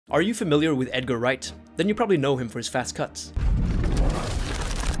Are you familiar with Edgar Wright? Then you probably know him for his fast cuts.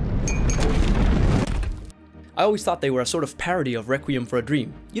 I always thought they were a sort of parody of Requiem for a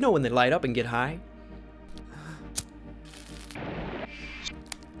Dream. You know when they light up and get high?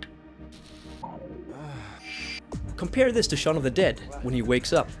 Compare this to Shaun of the Dead when he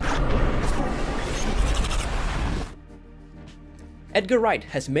wakes up. Edgar Wright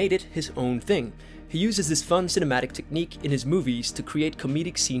has made it his own thing. He uses this fun cinematic technique in his movies to create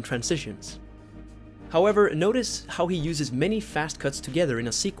comedic scene transitions. However, notice how he uses many fast cuts together in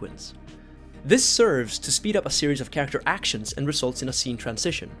a sequence. This serves to speed up a series of character actions and results in a scene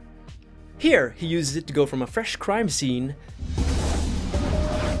transition. Here, he uses it to go from a fresh crime scene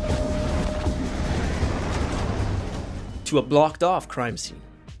to a blocked off crime scene.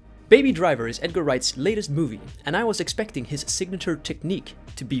 Baby Driver is Edgar Wright's latest movie, and I was expecting his signature technique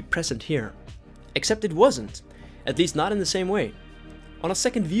to be present here. Except it wasn't, at least not in the same way. On a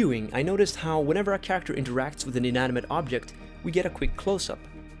second viewing, I noticed how whenever a character interacts with an inanimate object, we get a quick close-up.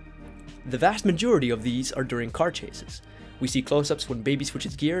 The vast majority of these are during car chases. We see close-ups when Baby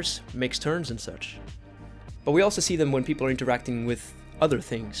switches gears, makes turns and such. But we also see them when people are interacting with other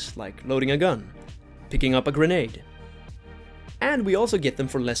things, like loading a gun, picking up a grenade. And we also get them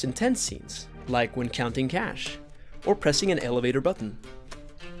for less intense scenes, like when counting cash, or pressing an elevator button.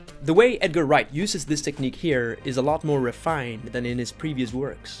 The way Edgar Wright uses this technique here is a lot more refined than in his previous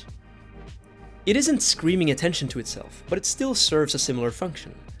works. It isn't screaming attention to itself, but it still serves a similar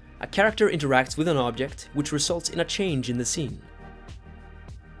function. A character interacts with an object, which results in a change in the scene.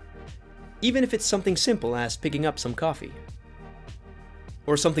 Even if it's something simple as picking up some coffee.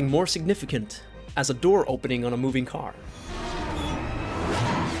 Or something more significant, as a door opening on a moving car.